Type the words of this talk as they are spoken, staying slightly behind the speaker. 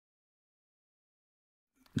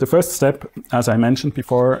the first step, as I mentioned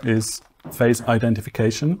before, is phase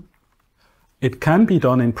identification. It can be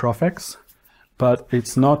done in Profex, but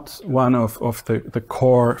it's not one of the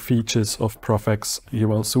core features of Profex. You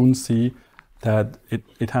will soon see that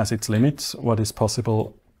it has its limits, what is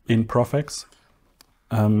possible in Profex.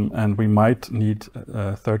 And we might need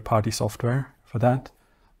third-party software for that.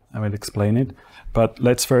 I will explain it. But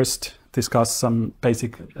let's first discuss some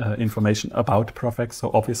basic information about Profex.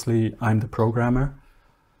 So obviously, I'm the programmer.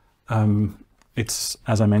 It's,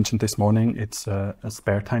 as I mentioned this morning, it's a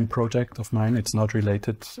spare time project of mine. It's not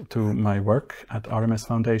related to my work at RMS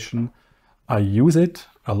Foundation. I use it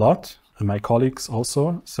a lot, and my colleagues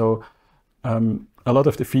also. So a lot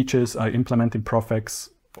of the features I implement in Profex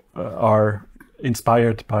are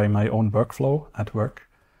inspired by my own workflow at work.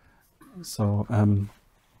 So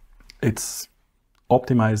it's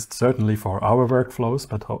optimized certainly for our workflows,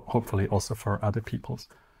 but hopefully also for other people's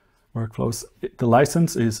workflows. The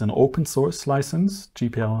license is an open source license,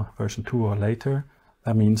 GPL version 2 or later.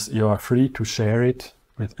 That means you are free to share it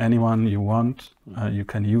with anyone you want. You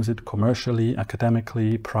can use it commercially,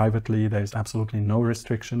 academically, privately. There is absolutely no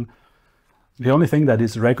restriction. The only thing that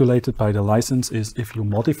is regulated by the license is if you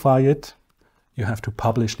modify it, you have to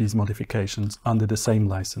publish these modifications under the same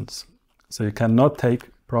license. So you cannot take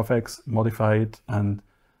Profex, modify it, and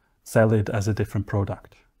sell it as a different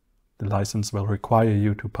product. The license will require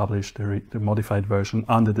you to publish the modified version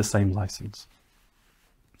under the same license.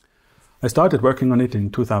 I started working on it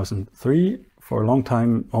in 2003, for a long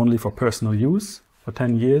time only for personal use, for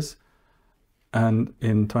 10 years. And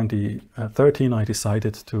in 2013, I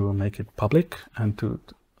decided to make it public, and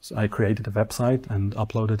so I created a website and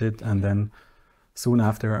uploaded it. And then soon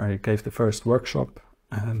after, I gave the first workshop,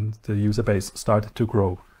 and the user base started to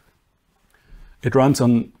grow. It runs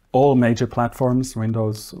on all major platforms,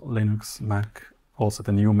 Windows, Linux, Mac, also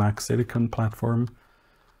the new Mac Silicon platform.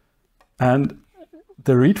 And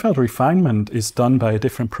the read-file refinement is done by a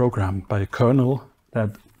different program, by a kernel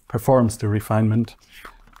that performs the refinement.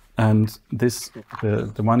 And this,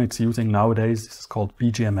 the one it's using nowadays is called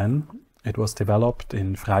BGMN. It was developed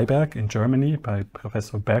in Freiberg in Germany by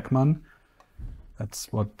Professor Bergmann.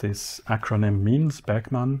 That's what this acronym means,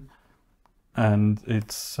 Bergmann. And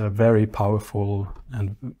it's a very powerful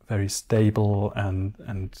and very stable and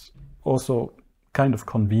also kind of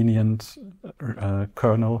convenient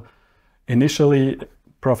kernel. Initially,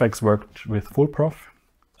 Profex worked with FullProf,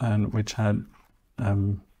 and which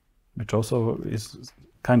also is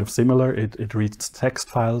kind of similar. It reads text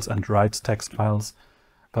files and writes text files.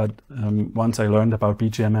 But once I learned about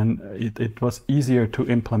BGMN, it was easier to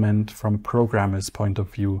implement from a programmer's point of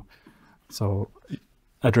view. So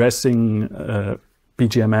addressing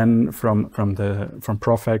BGMN from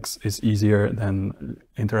Profex is easier than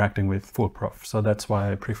interacting with FullProf. So that's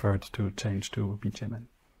why I preferred to change to BGMN.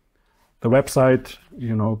 The website,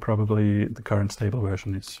 you know, probably the current stable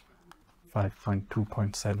version is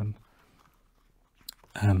 5.2.7.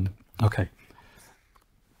 And okay.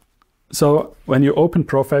 So when you open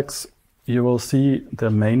Profex, you will see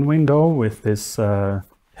the main window with this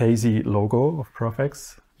hazy logo of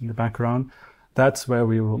Profex in the background. That's where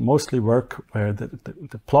we will mostly work, where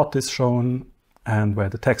the plot is shown and where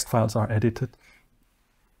the text files are edited.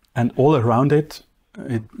 And all around it,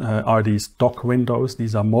 are these dock windows.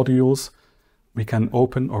 These are modules we can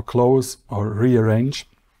open or close or rearrange.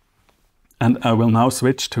 And I will now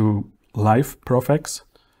switch to live Profex.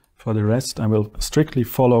 For the rest, I will strictly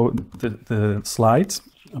follow the slides,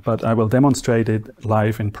 but I will demonstrate it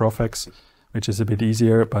live in Profex, which is a bit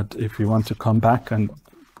easier. But if you want to come back and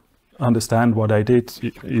understand what I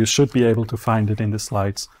did, you should be able to find it in the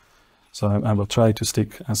slides. So I will try to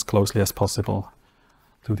stick as closely as possible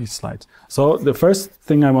to these slides. So the first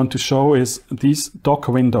thing I want to show is these dock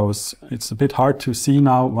windows. It's a bit hard to see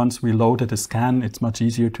now. Once we loaded a scan, it's much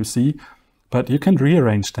easier to see, but you can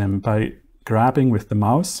rearrange them by grabbing with the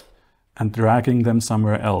mouse and dragging them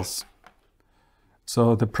somewhere else.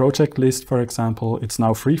 So the project list, for example, it's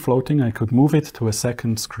now free floating. I could move it to a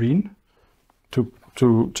second screen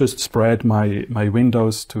to just spread my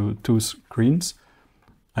windows to two screens.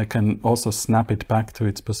 I can also snap it back to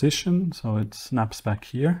its position, so it snaps back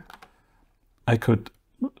here. I could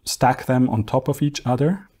stack them on top of each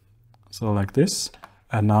other, so like this.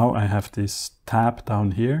 And now I have this tab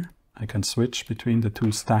down here. I can switch between the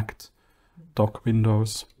two stacked dock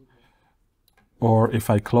windows. Or if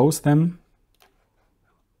I close them,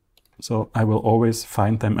 so I will always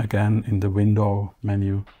find them again in the window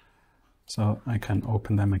menu. So I can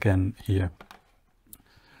open them again here.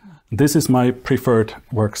 This is my preferred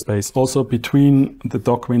workspace. Also between the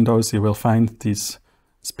dock windows, you will find these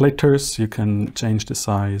splitters. You can change the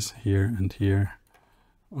size here and here.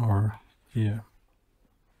 or here.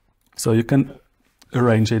 So you can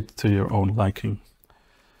arrange it to your own liking.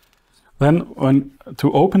 Then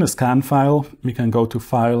to open a scan file, we can go to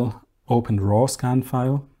File, Open Raw Scan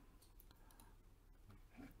File.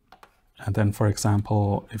 And then, for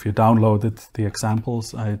example, if you downloaded the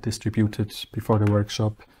examples I distributed before the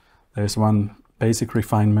workshop, there's one basic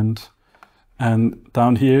refinement. And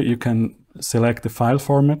down here, you can select the file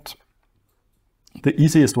format. The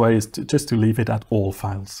easiest way is just to leave it at all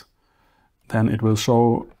files. Then it will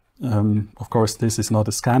show, of course, this is not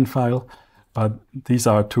a scan file, but these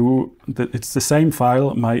are two, it's the same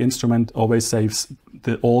file. My instrument always saves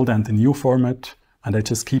the old and the new format, and I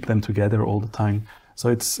just keep them together all the time. So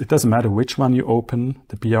it doesn't matter which one you open.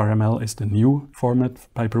 The BRML is the new format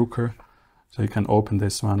by Bruker. So you can open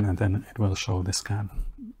this one and then it will show the scan.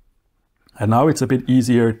 And now it's a bit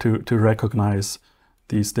easier to recognize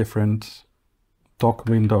these different dock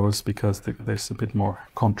windows because there's a bit more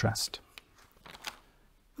contrast.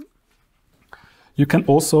 You can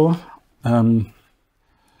also,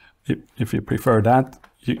 if you prefer that,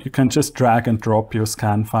 you can just drag and drop your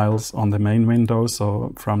scan files on the main window.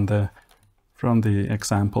 So from the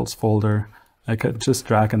examples folder, I can just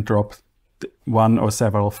drag and drop one or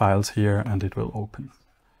several files here and it will open.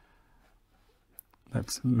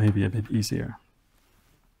 That's maybe a bit easier.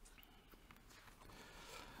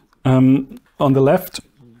 On the left,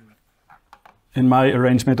 in my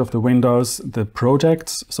arrangement of the windows, the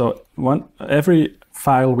projects. So every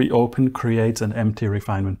file we open creates an empty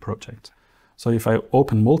refinement project. So if I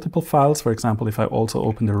open multiple files, for example, if I also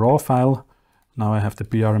open the raw file, now I have the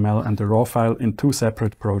BRML and the raw file in two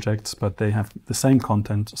separate projects, but they have the same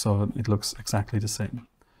content, so it looks exactly the same.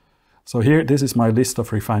 So here, this is my list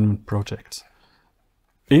of refinement projects.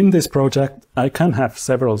 In this project, I can have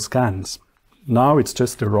several scans. Now it's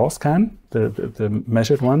just the raw scan, the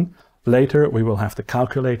measured one. Later, we will have the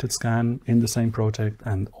calculated scan in the same project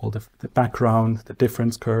and all the background, the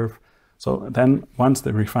difference curve. So then once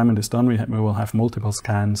the refinement is done, we will have multiple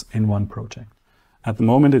scans in one project. At the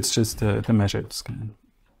moment, it's just the measured scan.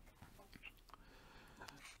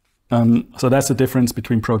 So that's the difference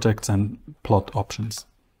between projects and plot options.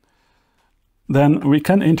 Then we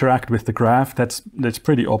can interact with the graph. That's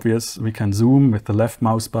pretty obvious. We can zoom with the left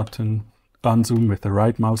mouse button, unzoom with the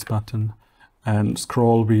right mouse button, and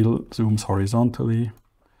scroll wheel zooms horizontally.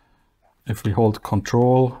 If we hold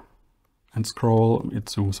Control and scroll, it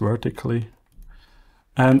zooms vertically.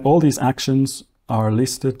 And all these actions are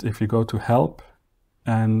listed if you go to Help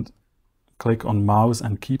and click on mouse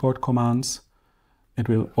and keyboard commands. It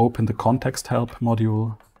will open the context help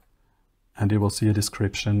module and you will see a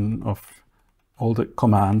description of all the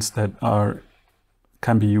commands that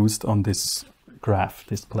can be used on this graph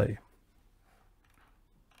display.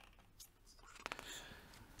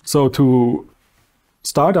 So to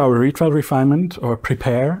start our retrial refinement or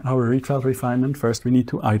prepare our retrial refinement, first we need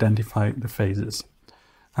to identify the phases.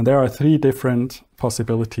 And there are three different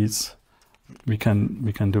possibilities we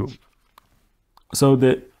can do. So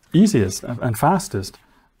the easiest and fastest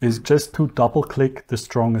is just to double click the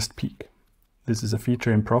strongest peak. This is a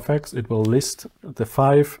feature in Profex. It will list the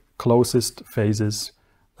 5 closest phases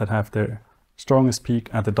that have their strongest peak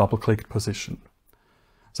at the double clicked position.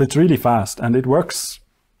 So it's really fast and it works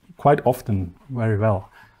quite often very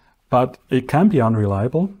well, but it can be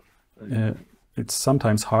unreliable. It's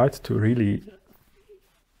sometimes hard to really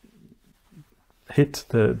hit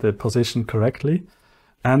the position correctly.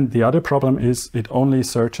 And the other problem is it only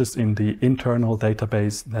searches in the internal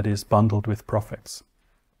database that is bundled with Profex.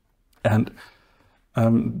 And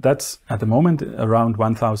that's at the moment around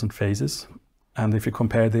 1,000 phases. And if you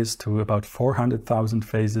compare this to about 400,000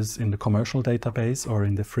 phases in the commercial database or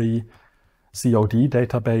in the free COD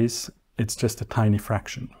database, it's just a tiny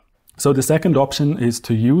fraction. So the second option is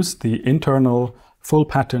to use the internal full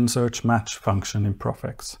pattern search match function in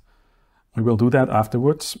Profex. We will do that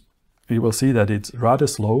afterwards. You will see that it's rather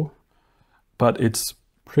slow, but it's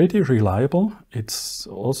pretty reliable. It's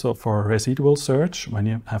also for residual search when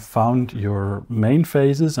you have found your main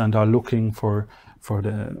phases and are looking for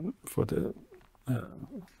the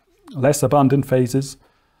less abundant phases.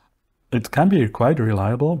 It can be quite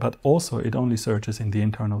reliable, but also it only searches in the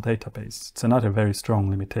internal database. It's another very strong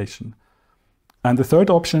limitation. And the third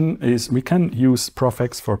option is we can use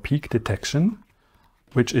Profex for peak detection,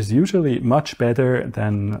 which is usually much better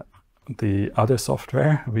than the other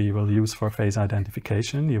software we will use for phase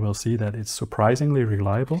identification. You will see that it's surprisingly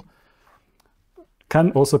reliable.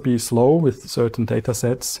 Can also be slow with certain data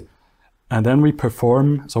sets. And then we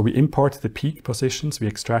we import the peak positions we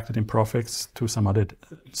extracted in Profex to some other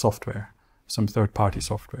software, some third-party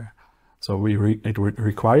software. So it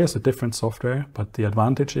requires a different software, but the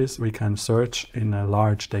advantage is we can search in a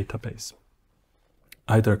large database,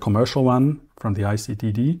 either a commercial one from the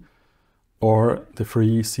ICDD or the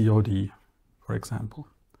free COD, for example.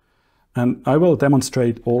 And I will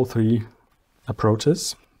demonstrate all three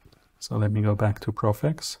approaches. So let me go back to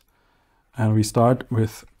Profex, and we start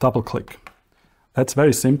with double click. That's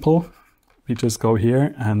very simple. We just go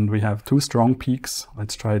here and we have two strong peaks.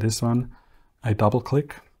 Let's try this one. I double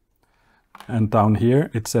click, and down here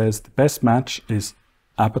it says the best match is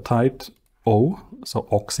appetite O, so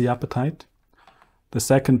oxyapatite. The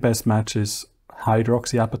second best match is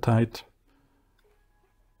hydroxyapatite.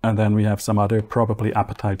 And then we have some other probably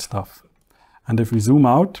appetite stuff. And if we zoom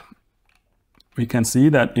out, we can see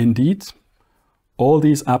that indeed all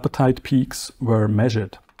these appetite peaks were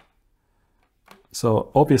measured. So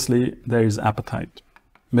obviously there is appetite.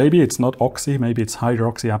 Maybe it's not oxy, maybe it's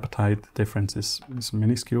hydroxyapatite. The difference is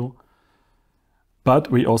minuscule. But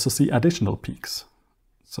we also see additional peaks.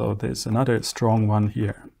 So there's another strong one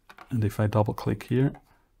here. And if I double click here,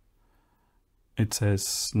 it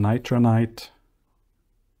says nitronite,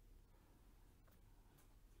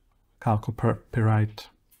 chalcopyrite,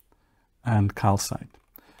 and calcite.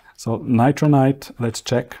 So nitronite, let's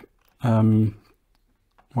check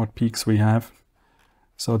what peaks we have.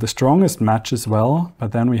 So the strongest matches well,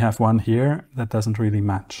 but then we have one here that doesn't really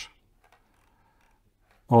match.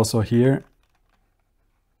 Also here,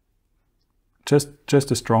 just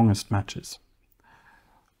the strongest matches.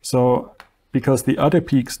 So because the other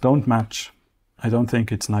peaks don't match, I don't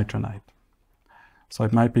think it's nitronite. So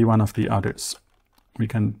it might be one of the others. We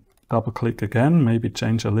can double click again, maybe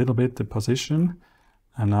change a little bit the position.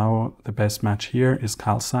 And now the best match here is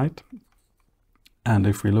calcite. And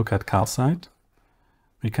if we look at calcite,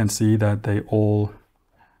 we can see that they all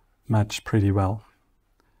match pretty well.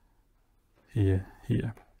 Here.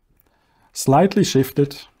 Slightly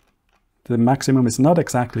shifted. The maximum is not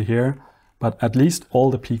exactly here, but at least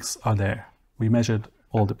all the peaks are there. We measured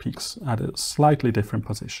all the peaks at a slightly different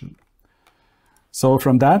position. So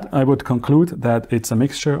from that, I would conclude that it's a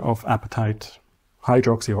mixture of apatite,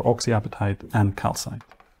 hydroxy or oxyapatite, and calcite.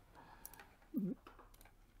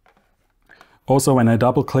 Also, when I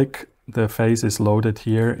double click, the phase is loaded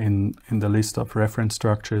here in the list of reference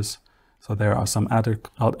structures. So there are some other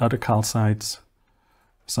calcites,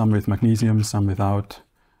 some with magnesium, some without.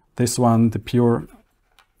 This one, the pure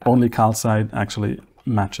only calcite, actually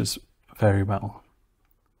matches very well.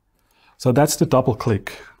 So that's the double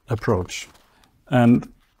click approach.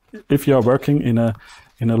 And if you're working in a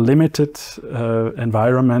limited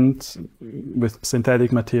environment with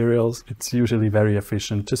synthetic materials, it's usually very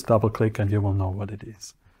efficient. Just double click and you will know what it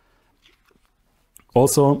is.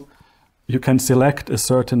 Also, you can select a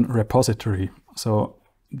certain repository. So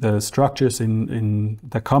the structures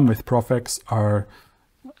that come with Profex are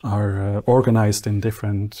organized in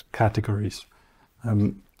different categories.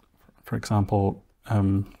 For example,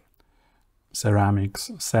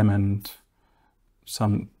 ceramics, cement,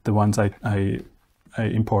 the ones I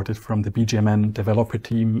imported from the BGMN developer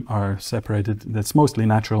team are separated. That's mostly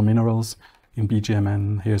natural minerals in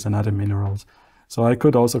BGMN. Here's another minerals. So I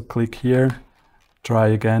could also click here, try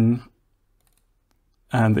again,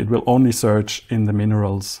 and it will only search in the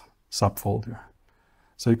minerals subfolder.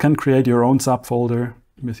 So you can create your own subfolder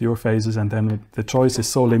with your phases, and then the choice is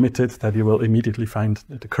so limited that you will immediately find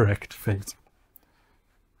the correct phase.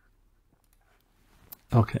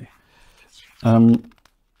 Okay.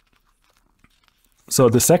 So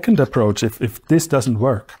the second approach, if this doesn't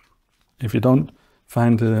work, if you don't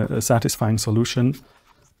find a satisfying solution,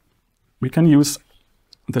 we can use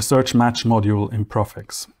the search match module in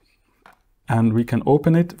Profex. And we can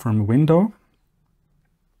open it from a window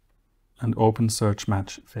and open search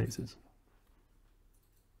match phases.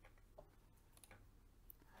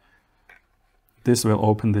 This will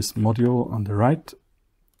open this module on the right.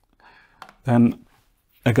 Then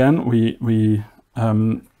again, we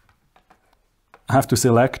have to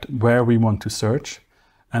select where we want to search.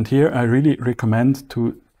 And here I really recommend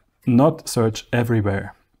to not search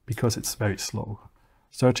everywhere because it's very slow.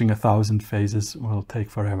 Searching 1,000 phases will take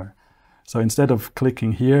forever. So instead of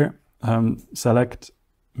clicking here, select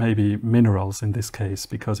maybe minerals in this case,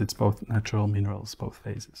 because it's both natural minerals, both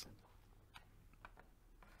phases.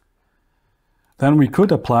 Then we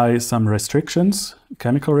could apply some restrictions,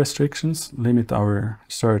 chemical restrictions, limit our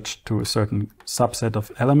search to a certain subset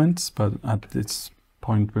of elements, but at this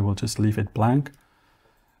point we will just leave it blank.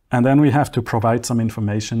 And then we have to provide some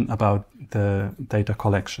information about the data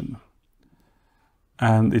collection.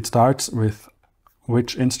 And it starts with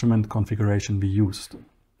which instrument configuration we used.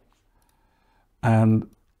 And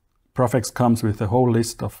Profex comes with a whole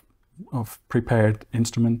list of of prepared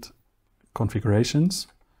instrument configurations,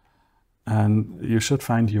 and you should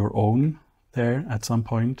find your own there at some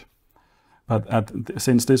point. But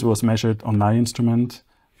since this was measured on my instrument,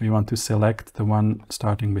 we want to select the one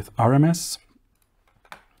starting with RMS,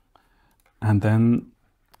 and then,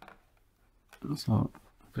 so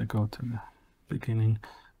if I go to the beginning,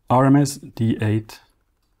 RMS D8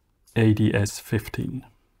 ADS 15.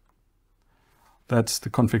 That's the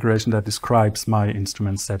configuration that describes my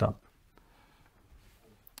instrument setup.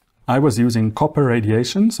 I was using copper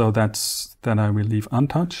radiation, so that I will leave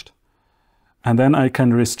untouched. And then I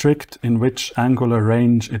can restrict in which angular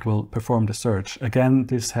range it will perform the search. Again,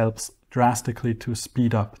 this helps drastically to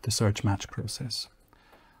speed up the search match process.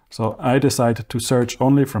 So I decided to search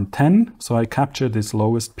only from 10, so I capture this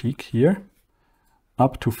lowest peak here,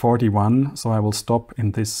 up to 41, so I will stop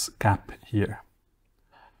in this gap here.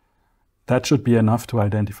 That should be enough to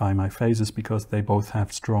identify my phases because they both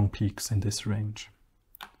have strong peaks in this range.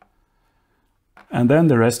 And then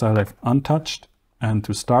the rest I left untouched. And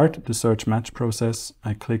to start the search match process,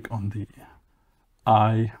 I click on the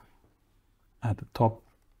eye at the top,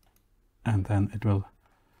 and then it will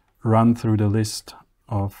run through the list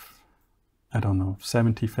of, I don't know,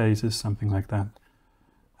 70 phases, something like that,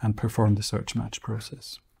 and perform the search match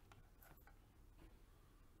process.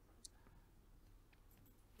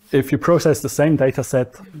 If you process the same data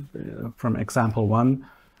set from example 1,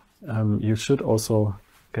 you should also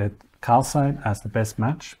get calcite as the best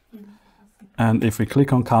match. And if we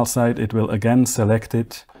click on calcite, it will again select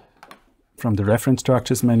it from the reference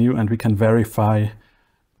structures menu, and we can verify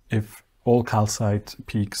if all calcite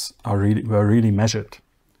peaks were really measured.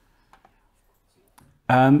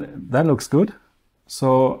 And that looks good.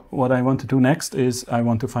 So what I want to do next is I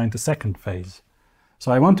want to find the second phase.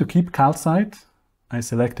 So I want to keep calcite. I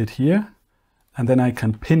select it here, and then I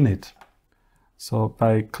can pin it. So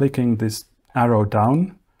by clicking this arrow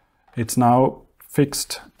down, it's now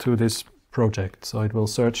fixed to this project. So it will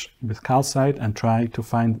search with calcite and try to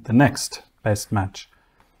find the next best match.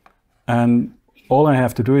 And all I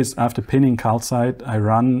have to do is, after pinning calcite, I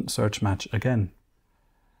run search match again.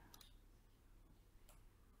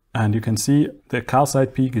 And you can see the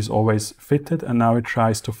calcite peak is always fitted, and now it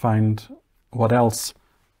tries to find what else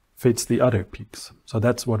fits the other peaks. So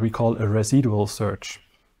that's what we call a residual search.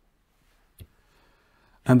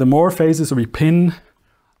 And the more phases we pin,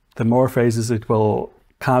 the more phases it will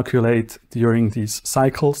calculate during these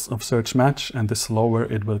cycles of search match, and the slower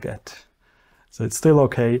it will get. So it's still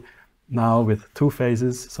okay now with 2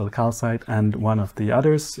 phases, so the calcite and one of the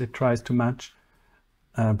others it tries to match,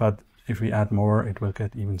 but if we add more it will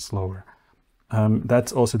get even slower.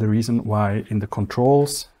 That's also the reason why in the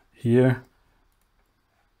controls here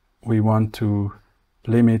we want to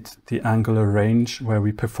limit the angular range where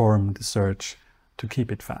we perform the search to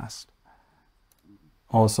keep it fast.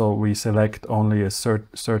 Also, we select only a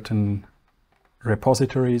certain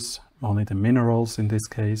repositories, only the minerals in this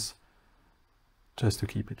case, just to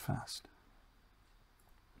keep it fast.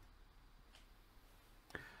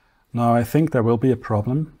 Now I think there will be a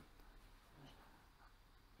problem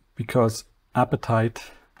because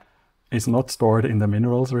apatite is not stored in the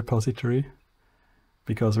minerals repository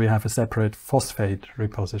because we have a separate phosphate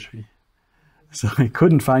repository. So I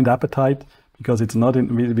couldn't find apatite because it's not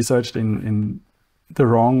in, we searched in the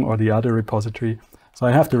wrong or the other repository. So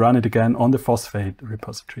I have to run it again on the phosphate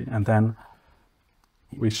repository, and then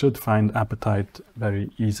we should find apatite very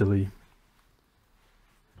easily.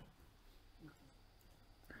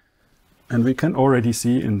 And we can already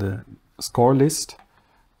see in the score list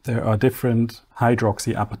there are different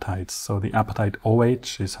hydroxyapatites. So the apatite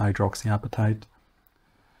OH is hydroxyapatite.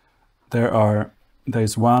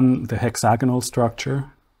 There's one, the hexagonal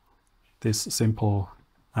structure, this simple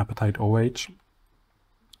apatite OH.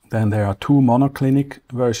 Then there are 2 monoclinic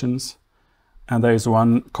versions, and there is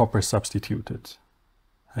one copper substituted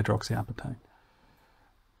hydroxyapatite.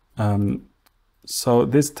 So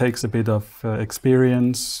this takes a bit of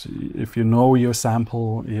experience. If you know your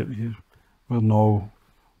sample, you will know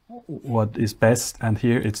what is best. And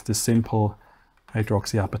here it's the simple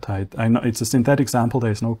hydroxyapatite. I know it's a synthetic sample,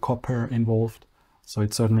 there is no copper involved, so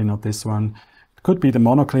it's certainly not this one. It could be the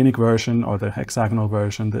monoclinic version or the hexagonal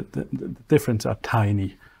version. The differences are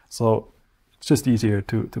tiny. So it's just easier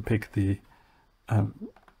to pick the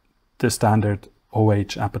standard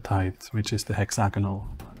OH apatite, which is the hexagonal.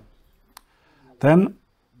 Then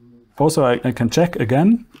also I can check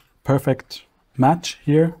again, perfect match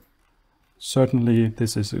here. Certainly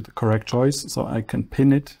this is the correct choice, so I can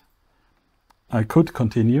pin it. I could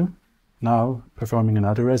continue now performing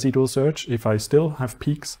another residual search if I still have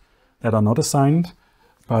peaks that are not assigned,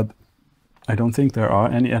 but I don't think there are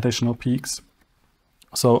any additional peaks.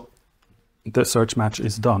 So the search match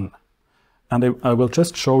is done. And I will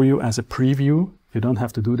just show you as a preview, you don't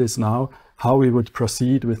have to do this now, how we would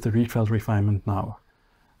proceed with the Rietveld refinement now.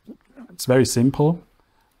 It's very simple.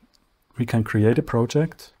 We can create a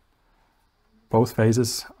project. Both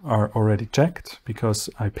phases are already checked because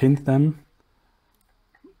I pinned them.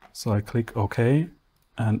 So I click OK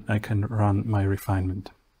and I can run my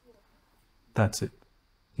refinement. That's it.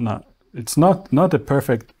 Now, it's not a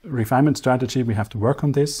perfect refinement strategy. We have to work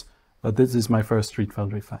on this, but this is my first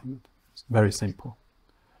Rietveld refinement. It's very simple.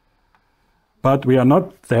 But we are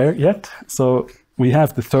not there yet. So we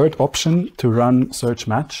have the third option to run search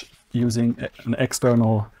match using an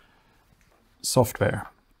external software.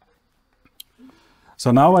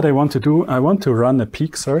 So now what I want to do, I want to run a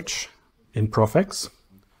peak search in Profex,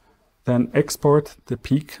 then export the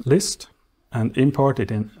peak list and import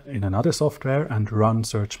it in another software and run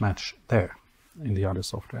search match there in the other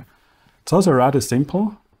software. It's also rather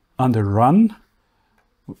simple. Under run,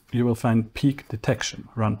 you will find peak detection,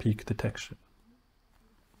 run peak detection.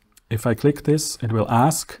 If I click this, it will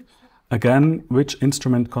ask again, which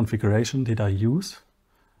instrument configuration did I use?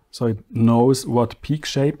 So it knows what peak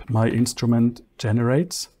shape my instrument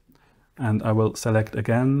generates. And I will select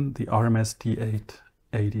again the RMS D8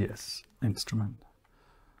 ADS instrument.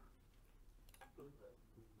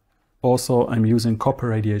 Also, I'm using copper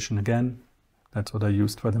radiation again. That's what I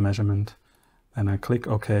used for the measurement. And I click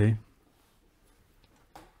OK.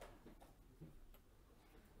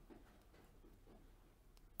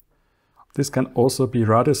 This can also be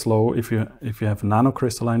rather slow if you have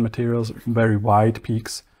nanocrystalline materials, very wide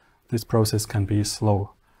peaks. This process can be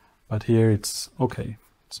slow, but here it's okay.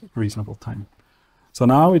 It's a reasonable time. So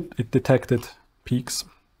now it detected peaks.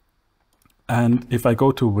 And if I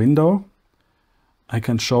go to window, I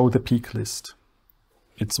can show the peak list.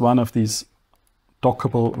 It's one of these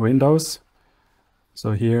dockable windows.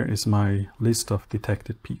 So here is my list of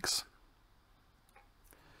detected peaks.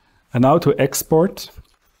 And now to export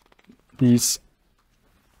these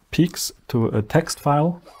peaks to a text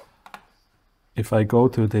file, if I go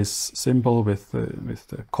to this symbol with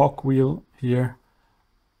the cogwheel here,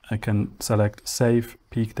 I can select Save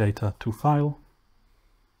Peak Data to File.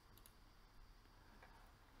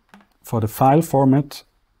 For the file format,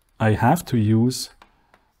 I have to use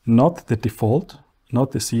not the default,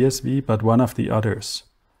 not the CSV, but one of the others.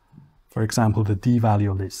 For example, the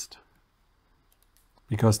D-value list,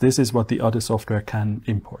 because this is what the other software can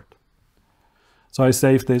import. So I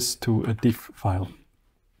save this to a diff file.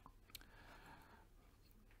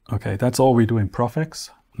 Okay, that's all we do in Profex.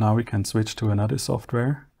 Now we can switch to another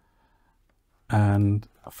software. And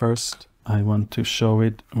first I want to show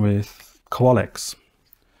it with QualX.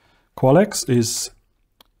 QualX is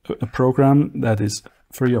a program that is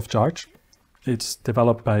free of charge. It's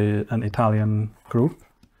developed by an Italian group.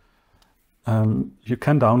 You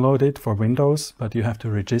can download it for Windows, but you have to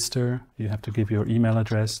register, you have to give your email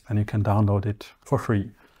address, and you can download it for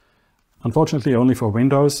free. Unfortunately, only for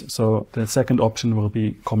Windows, so the second option will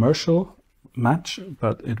be commercial match,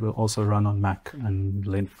 but it will also run on Mac and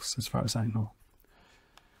Linux, as far as I know.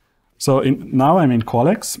 So now I'm in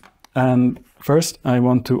QualX, and first I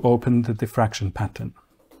want to open the diffraction pattern.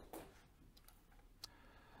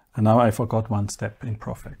 And now I forgot one step in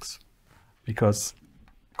Profex, because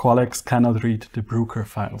QualX cannot read the Bruker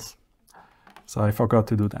files. So I forgot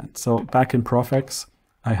to do that. So back in Profex,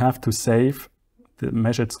 I have to save the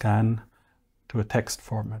measured scan to a text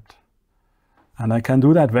format. And I can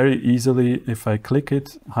do that very easily. If I click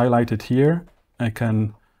it, highlight it here, I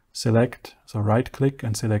can select, so right click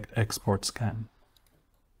and select Export Scan.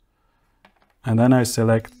 And then I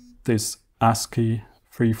select this ASCII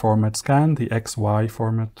free format scan, the XY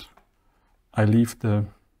format. I leave the,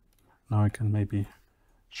 now I can maybe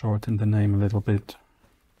shorten the name a little bit.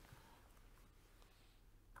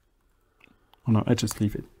 Oh no, I just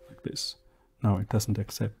leave it like this. No, it doesn't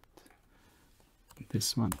accept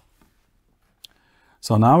this one.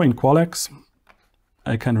 So now in QualX,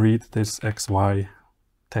 I can read this XY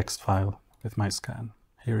text file with my scan.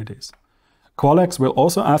 Here it is. QualX will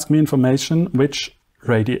also ask me information, which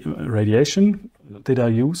radiation did I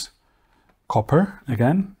use? Copper,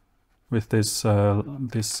 again, with this,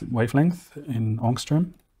 this wavelength in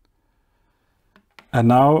angstrom. And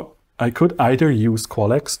now I could either use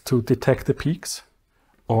QualX to detect the peaks,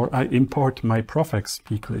 or I import my Profex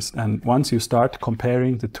peak list. And once you start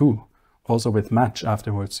comparing the two, also with match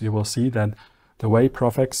afterwards, you will see that the way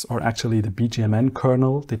Profex, or actually the BGMN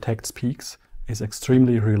kernel, detects peaks is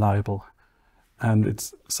extremely reliable. And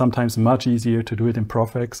it's sometimes much easier to do it in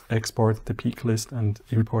Profex, export the peak list and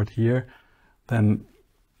import here, than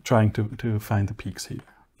trying to find the peaks here.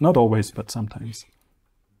 Not always, but sometimes.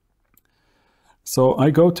 So I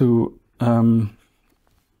go to, I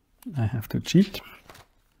have to cheat.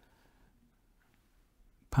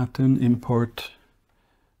 Pattern import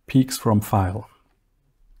peaks from file,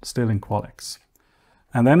 still in QualX.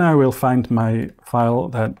 And then I will find my file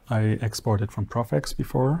that I exported from Profex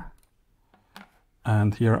before.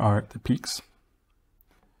 And here are the peaks.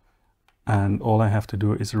 And all I have to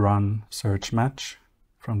do is run search match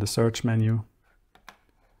from the search menu.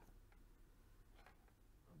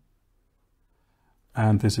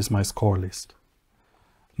 And this is my score list.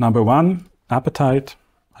 Number 1, apatite,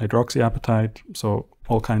 hydroxyapatite, so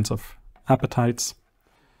all kinds of apatites.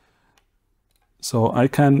 So I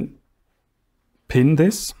can pin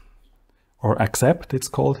this, or accept, it's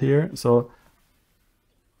called here. So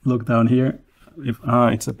look down here, if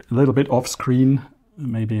it's a little bit off screen,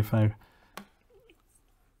 maybe if I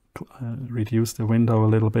reduce the window a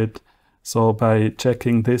little bit. So by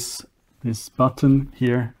checking this button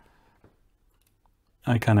here,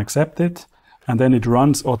 I can accept it, and then it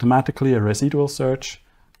runs automatically a residual search,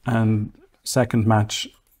 and second match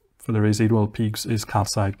for the residual peaks is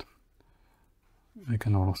calcite. I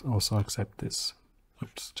can also accept this.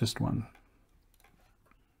 Oops, just one.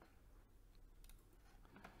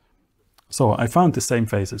 So I found the same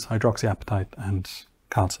phases, hydroxyapatite and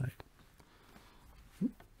calcite.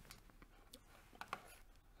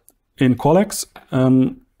 In QualX,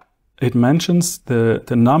 it mentions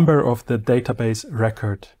the number of the database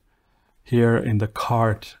record here in the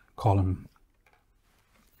card column.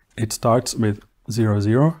 It starts with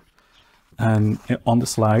 00, and on the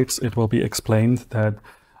slides it will be explained that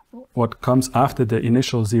what comes after the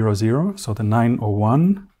initial 00, so the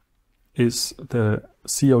 901, is the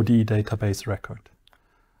COD database record.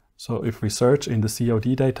 So if we search in the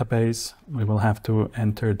COD database, we will have to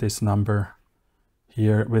enter this number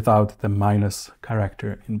here without the minus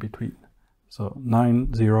character in between. So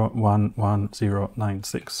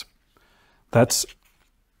 90111096. That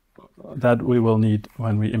we will need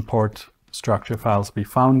when we import structure files we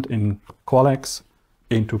found in QualX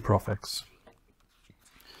into Profex.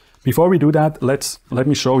 Before we do that, let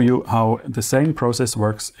me show you how the same process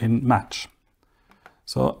works in Match.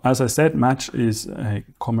 So as I said, Match is a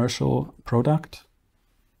commercial product.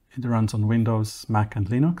 It runs on Windows, Mac and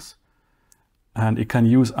Linux. And it can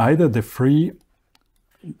use either the free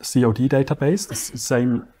COD database, the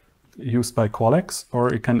same used by QualX,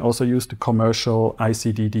 or it can also use the commercial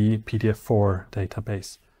ICDD PDF4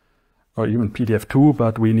 database, or even PDF2,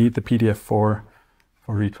 but we need the PDF4 for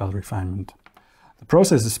read-file refinement. The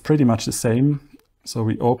process is pretty much the same. So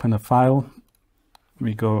we open a file,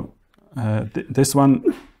 we go, this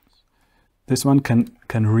one can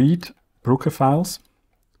read Bruker files.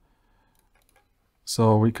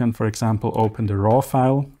 So we can, for example, open the raw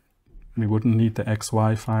file. We wouldn't need the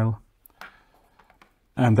XY file.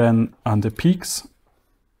 And then under peaks,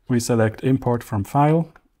 we select import from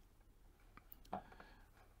file.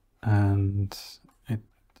 And it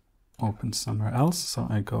opens somewhere else. So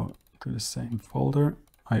I go to the same folder.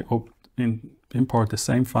 I import the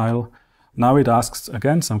same file. Now it asks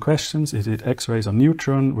again some questions. Is it X-rays or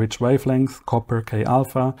neutron? Which wavelength? Copper, K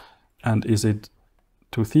alpha? And is it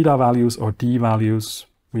to theta values or D values?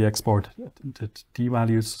 We export the D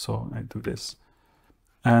values, so I do this.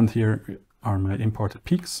 And here are my imported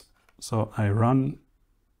peaks. So I run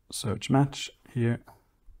search match here.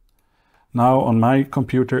 Now on my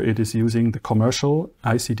computer, it is using the commercial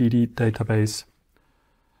ICDD database.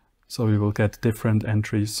 So we will get different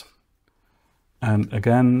entries. And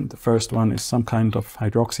again, the first one is some kind of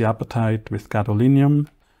hydroxyapatite with gadolinium.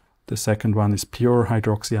 The second one is pure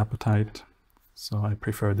hydroxyapatite. So I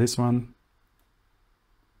prefer this one.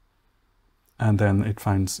 And then it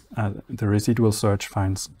finds, the residual search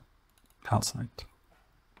finds calcite.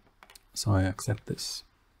 So I accept this.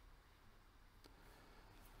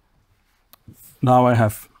 Now I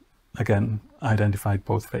have, again, identified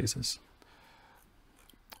both phases.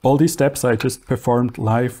 All these steps I just performed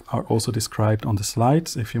live are also described on the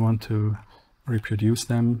slides if you want to reproduce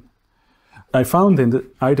them. I found in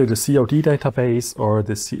either the COD database or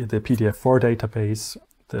the PDF4 database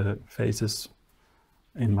the phases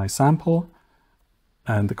in my sample.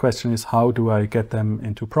 And the question is, how do I get them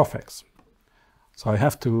into Profex? So I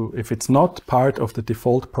have to, if it's not part of the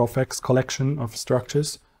default Profex collection of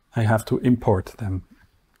structures, I have to import them.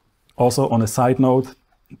 Also, on a side note,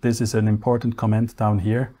 this is an important comment down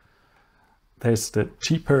here. There's the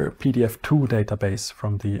cheaper PDF2 database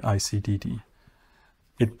from the ICDD.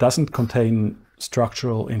 It doesn't contain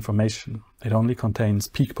structural information. It only contains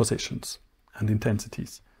peak positions and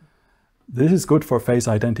intensities. This is good for phase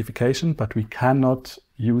identification, but we cannot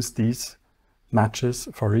use these matches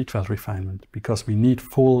for Rietveld refinement because we need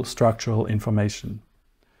full structural information.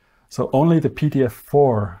 So only the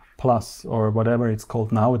PDF4 Plus, or whatever it's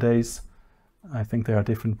called nowadays, I think there are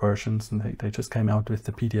different versions, and they just came out with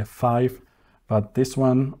the PDF5, but this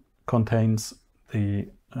one contains the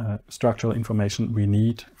structural information we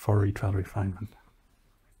need for Rietveld refinement.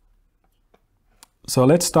 So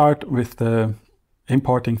let's start with the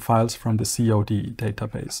importing files from the COD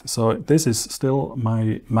database. So this is still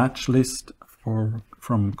my match list from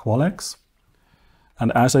QualX.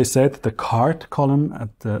 And as I said, the card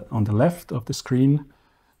column on the left of the screen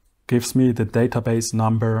gives me the database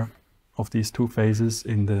number of these two phases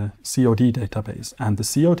in the COD database. And the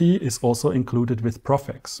COD is also included with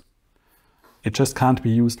Profex. It just can't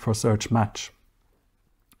be used for search match.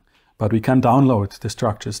 But we can download the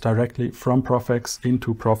structures directly from Profex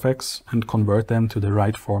into Profex and convert them to the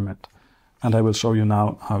right format. And I will show you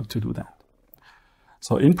now how to do that.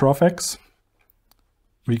 So in Profex,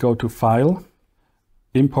 we go to File,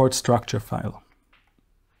 Import Structure File.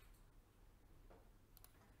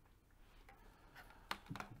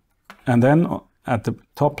 And then at the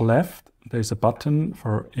top left, there's a button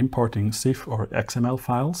for importing CIF or XML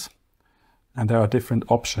files. And there are different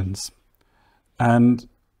options. And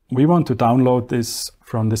we want to download this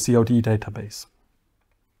from the COD database.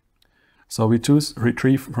 So we choose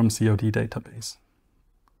Retrieve from COD database.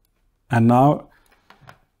 And now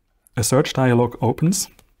a search dialog opens.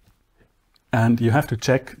 And you have to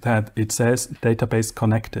check that it says database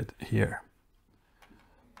connected here.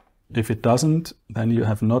 If it doesn't, then you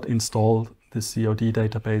have not installed the COD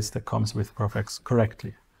database that comes with Profex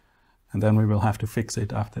correctly. And then we will have to fix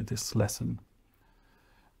it after this lesson.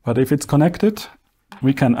 But if it's connected,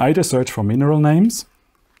 we can either search for mineral names,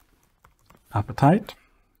 apatite,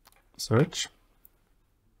 search.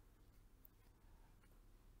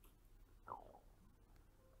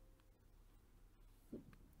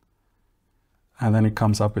 And then it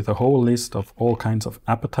comes up with a whole list of all kinds of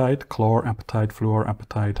apatite, chlorapatite,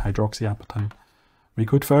 fluorapatite, hydroxyapatite. We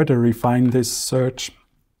could further refine this search,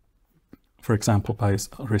 for example, by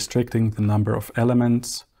restricting the number of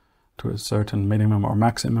elements to a certain minimum or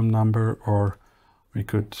maximum number, or we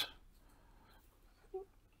could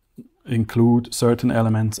include certain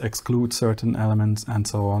elements, exclude certain elements, and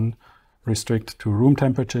so on, restrict to room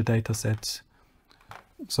temperature data sets.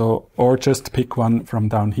 So, or just pick one from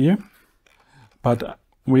down here. But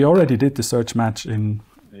we already did the search match in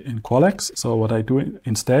QualX, so what I do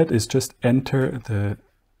instead is just enter the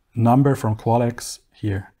number from QualX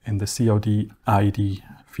here in the COD ID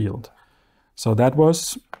field. So that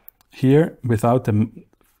was here without the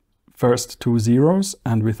first two zeros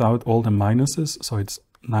and without all the minuses, so it's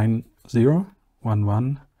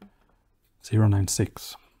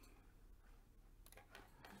 9011096.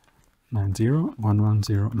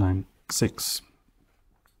 9011096.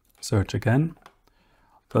 Search again.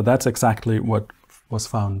 So that's exactly what was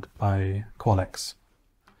found by QualX.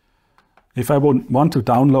 If I would want to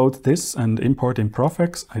download this and import in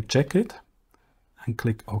Profex, I check it and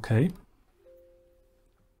click OK.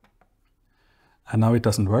 And now it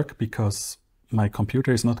doesn't work because my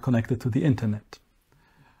computer is not connected to the internet.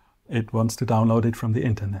 It wants to download it from the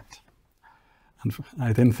internet. And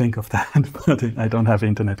I didn't think of that, but I don't have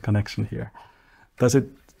internet connection here.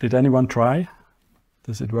 Did anyone try?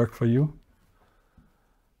 Does it work for you?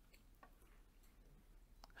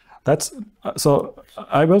 So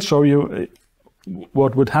I will show you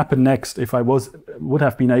what would happen next if I would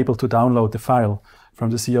have been able to download the file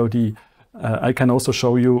from the COD. I can also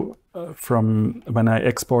show you from when I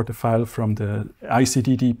export the file from the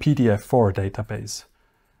ICDD PDF4 database.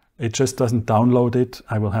 It just doesn't download it.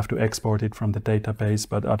 I will have to export it from the database,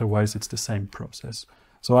 but otherwise it's the same process.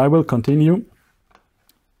 So I will continue.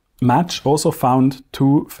 Match also found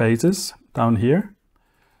two phases down here.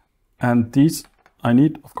 And these, I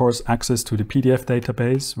need, of course, access to the PDF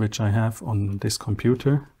database, which I have on this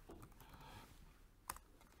computer.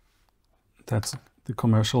 That's the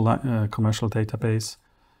commercial database.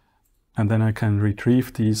 And then I can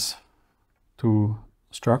retrieve these two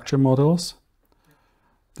structure models.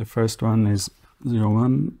 The first one is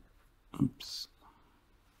 01. Oops.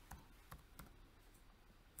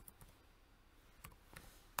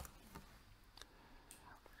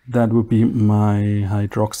 That would be my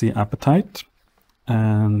hydroxyapatite.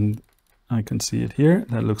 And I can see it here.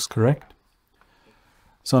 That looks correct.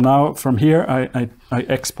 So now from here, I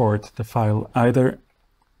export the file either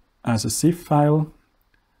as a CIF file,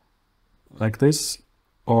 like this,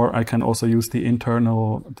 or I can also use the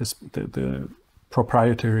internal, the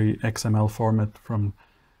proprietary XML format from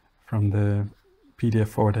the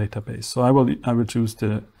PDF4 database. So I will choose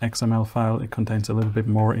the XML file. It contains a little bit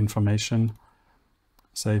more information.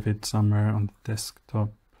 Save it somewhere on the desktop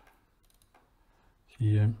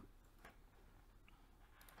here.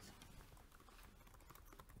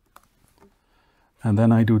 And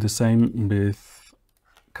then I do the same with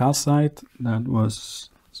calcite. That was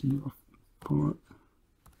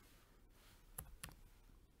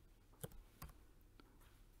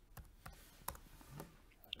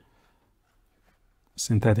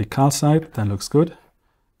synthetic calcite. That looks good.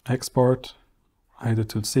 Export either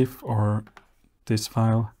to ZIF or this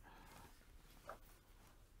file.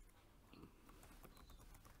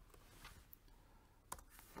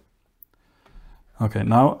 Okay,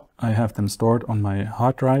 now I have them stored on my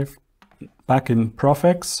hard drive. Back in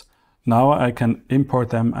Profex, now I can import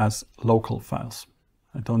them as local files.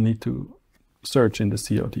 I don't need to search in the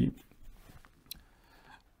COD.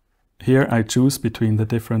 Here I choose between the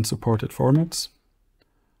different supported formats.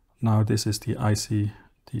 Now this is the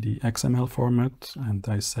ICDD XML format, and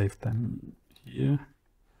I save them here.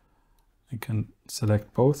 I can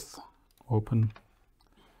select both, open.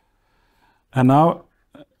 And now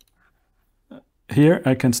here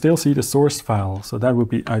I can still see the source file. So that would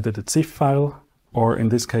be either the ZIF file, or in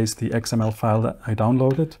this case, the XML file that I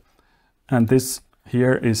downloaded. And this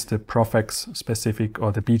here is the Profex specific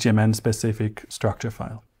or the BGMN specific structure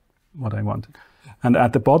file, what I wanted. And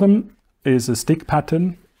at the bottom is a stick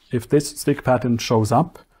pattern. If this stick pattern shows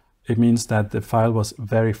up, it means that the file was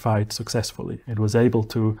verified successfully. It was able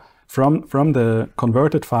to, from the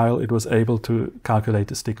converted file, it was able to calculate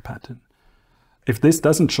the stick pattern. If this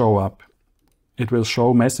doesn't show up, it will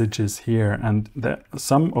show messages here, and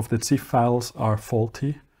some of the ZIF files are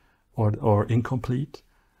faulty or incomplete,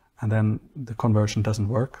 and then the conversion doesn't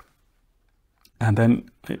work. And then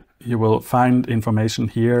you will find information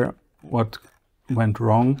here, what went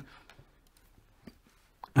wrong.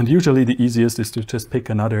 And usually the easiest is to just pick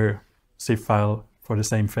another ZIF file for the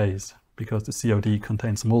same phase, because the COD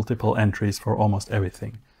contains multiple entries for almost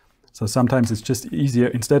everything. So sometimes it's just easier,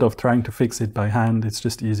 instead of trying to fix it by hand, it's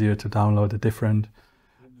just easier to download a different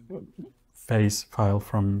phase file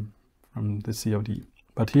from the COD.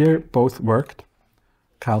 But here both worked,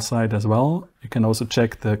 calcite as well. You can also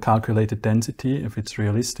check the calculated density if it's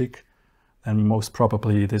realistic, and most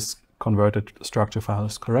probably this converted structure file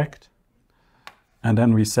is correct. And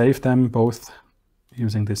then we save them both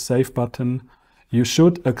using this save button. You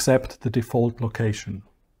should accept the default location.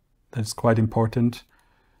 That's quite important.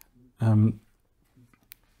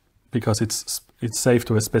 Because it's saved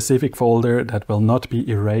to a specific folder that will not be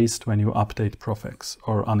erased when you update Profex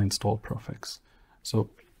or uninstall Profex. So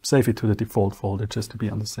save it to the default folder just to be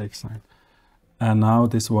on the safe side. And now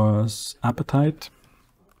this was appetite.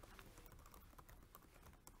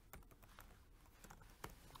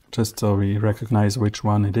 Just so we recognize which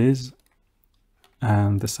one it is.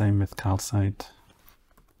 And the same with calcite.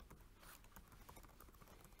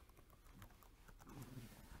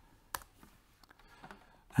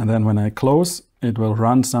 And then when I close, it will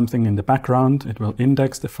run something in the background. It will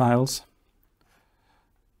index the files.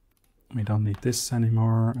 We don't need this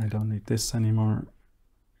anymore. I don't need this anymore.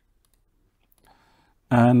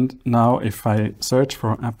 And now if I search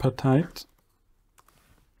for appetite,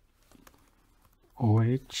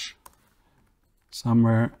 OH,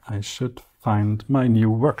 somewhere I should find my new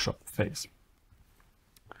workshop phase.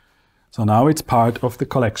 So now it's part of the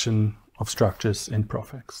collection of structures in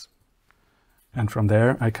Profex. And from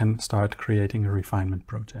there, I can start creating a refinement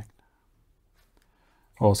project.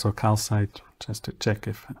 Also calcite, just to check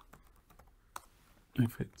if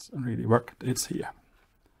it's really worked, it's here.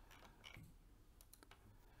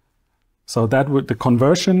 So the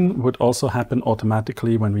conversion would also happen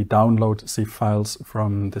automatically when we download ZIF files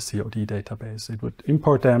from the COD database. It would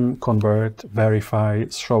import them, convert, verify,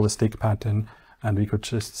 show a stick pattern, and we could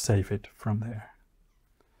just save it from there.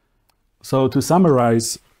 So to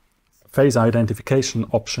summarize, phase identification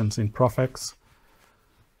options in Profex.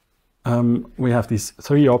 We have these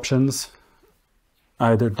three options.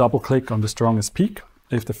 Either double click on the strongest peak.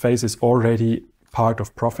 If the phase is already part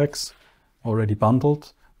of Profex, already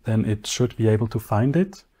bundled, then it should be able to find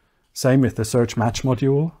it. Same with the search match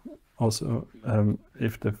module. Also,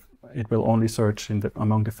 it will only search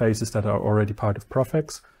among the phases that are already part of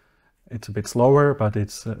Profex. It's a bit slower, but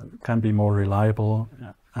it can be more reliable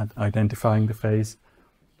at identifying the phase.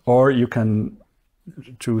 Or you can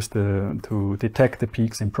choose to detect the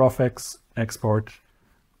peaks in Profex, export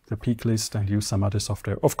the peak list and use some other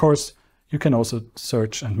software. Of course, you can also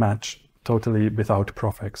search and match totally without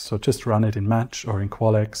Profex. So just run it in Match or in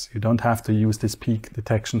QualX. You don't have to use this peak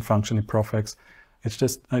detection function in Profex.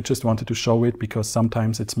 I just wanted to show it because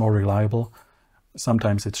sometimes it's more reliable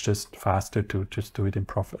Sometimes it's just faster to just do it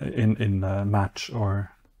in Match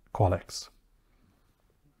or QualX.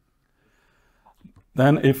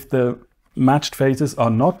 Then if the matched phases are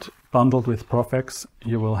not bundled with Profex,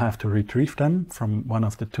 you will have to retrieve them from one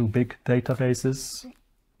of the two big databases,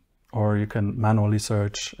 or you can manually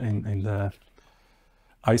search in the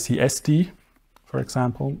ICSD, for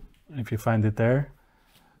example, if you find it there.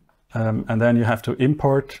 And then you have to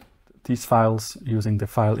import these files using the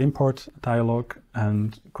file import dialog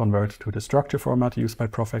and convert to the structure format used by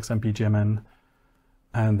Profex and BGMN.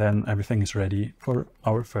 And then everything is ready for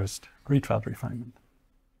our first read file refinement.